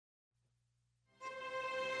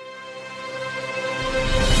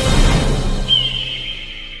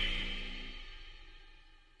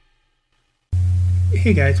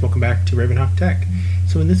Hey guys, welcome back to RavenHawkTech.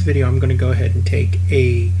 So in this video I'm going to go ahead and take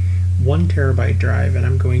a 1 terabyte drive and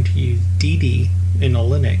I'm going to use DD in a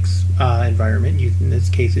Linux environment, in this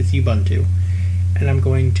case it's Ubuntu, and I'm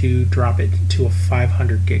going to drop it to a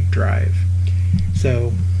 500 gig drive.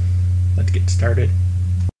 So let's get started.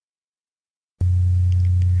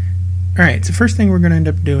 Alright, so first thing we're going to end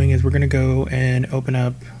up doing is we're going to go and open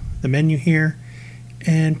up the menu here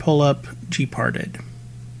and pull up gparted.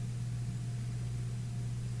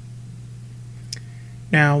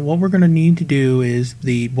 Now what we're going to need to do is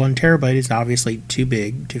the 1 terabyte is obviously too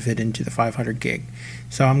big to fit into the 500 gig.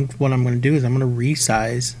 So what I'm going to do is I'm going to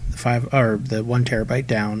resize the 1 terabyte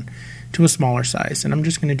down to a smaller size, and I'm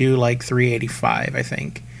just going to do like 385, I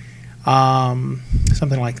think,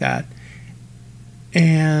 something like that.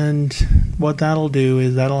 And what that'll do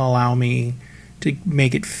is that'll allow me to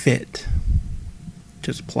make it fit.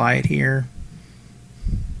 Just apply it here.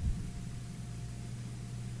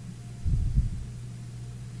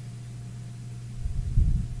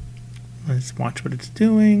 Let's watch what it's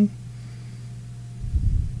doing.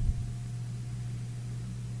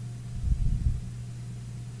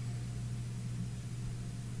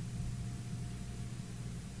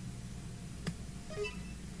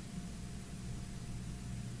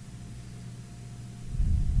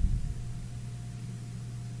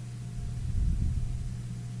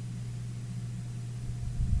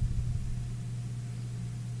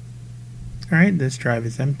 Alright, this drive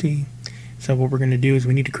is empty. So what we're going to do is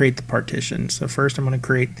we need to create the partition. So first I'm going to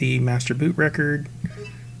create the master boot record,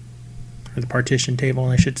 or the partition table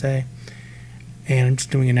I should say. And I'm just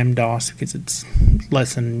doing an MDOS because it's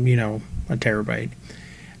less than, a terabyte.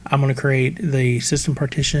 I'm going to create the system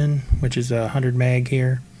partition, which is 100 meg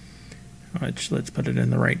here. Let's put it in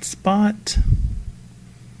the right spot.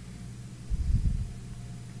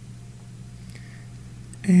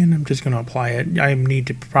 And I'm just going to apply it. I need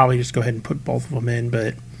to probably just go ahead and put both of them in,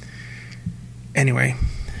 but anyway,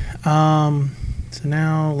 so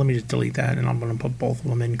now let me just delete that, and I'm going to put both of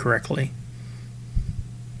them in correctly.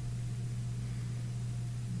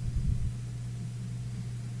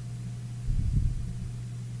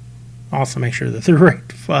 Also make sure that the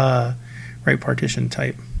right partition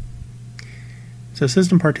type. So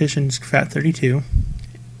system partition is FAT32.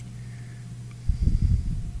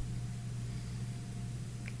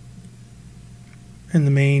 And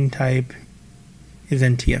the main type is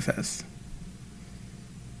NTFS.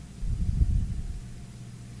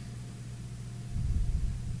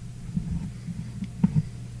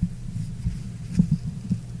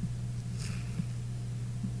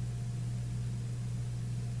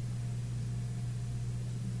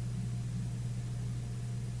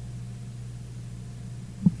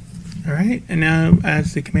 Alright, and now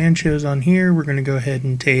as the command shows on here, we're going to go ahead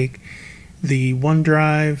and take the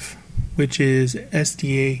OneDrive, which is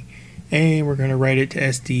SDA A. We're going to write it to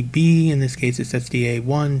SDB. In this case, it's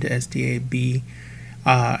SDA1 to SDAB.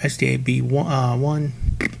 SDAB1.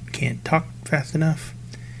 Can't talk fast enough.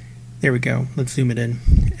 There we go. Let's zoom it in.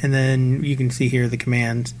 And then you can see here the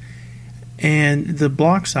commands. And the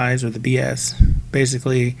block size, or the BS,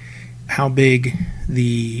 basically how big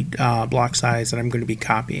the block size that I'm going to be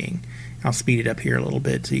copying. I'll speed it up here a little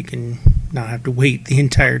bit so you can not have to wait the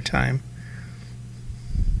entire time.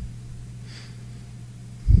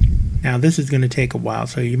 Now this is going to take a while,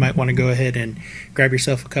 so you might want to go ahead and grab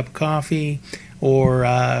yourself a cup of coffee, or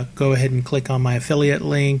go ahead and click on my affiliate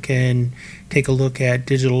link and take a look at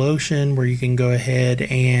DigitalOcean, where you can go ahead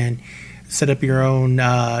and set up your own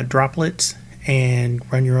droplets and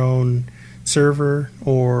run your own server,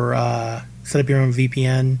 or set up your own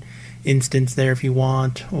VPN instance there if you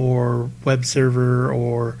want, or web server,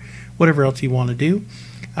 or whatever else you want to do.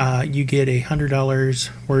 You get $100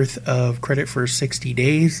 worth of credit for 60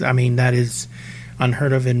 days. I mean, that is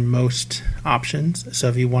unheard of in most options. So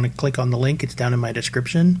if you want to click on the link, it's down in my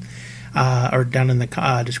description, or down in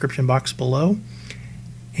the description box below.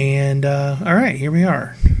 And alright, here we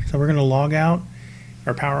are. So we're going to log out,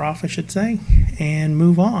 or power off I should say, and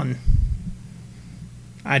move on.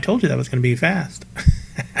 I told you that was going to be fast.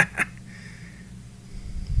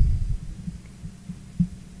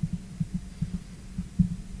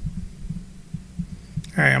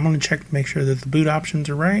 Alright, I'm going to check to make sure that the boot options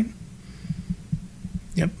are right.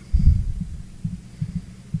 Yep.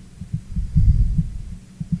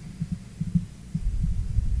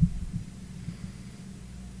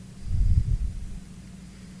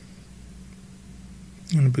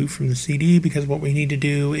 I'm going to boot from the CD because what we need to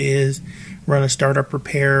do is run a startup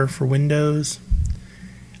repair for Windows.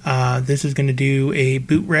 This is going to do a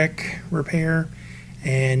boot rec repair,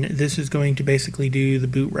 and this is going to basically do the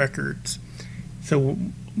boot records. So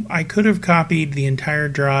I could have copied the entire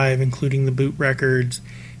drive, including the boot records.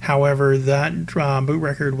 However, that boot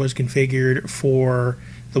record was configured for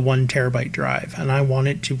the 1 terabyte drive, and I want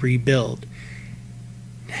it to rebuild.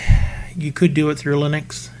 You could do it through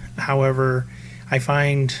Linux. However, I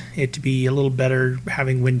find it to be a little better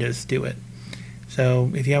having Windows do it.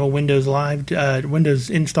 So if you have a Windows Windows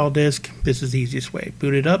install disk, this is the easiest way.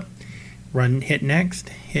 Boot it up, hit next,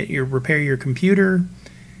 repair your computer.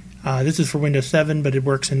 This is for Windows 7, but it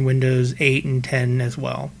works in Windows 8 and 10 as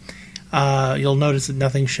well. You'll notice that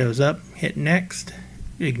nothing shows up. Hit next,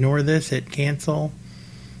 ignore this, hit cancel.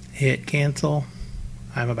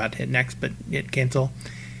 I'm about to hit next, but hit cancel.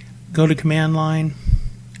 Go to command line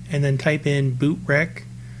and then type in bootrec.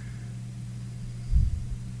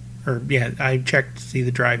 I checked to see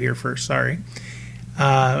the drive here first, sorry.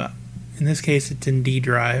 In this case, it's in D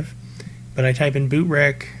drive, but I type in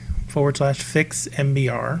bootrec /fix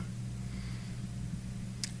mbr,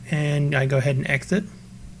 and I go ahead and exit,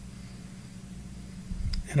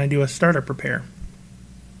 and I do a startup repair.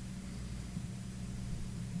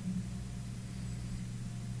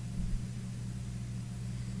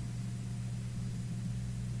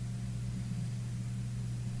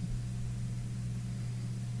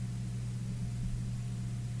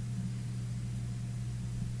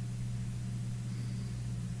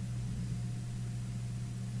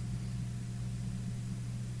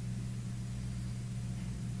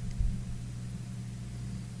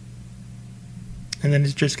 And then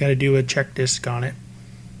it's just got to do a check disk on it.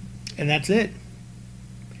 And that's it.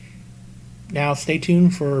 Now stay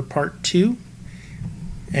tuned for part 2,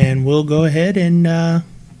 and we'll go ahead and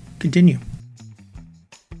continue.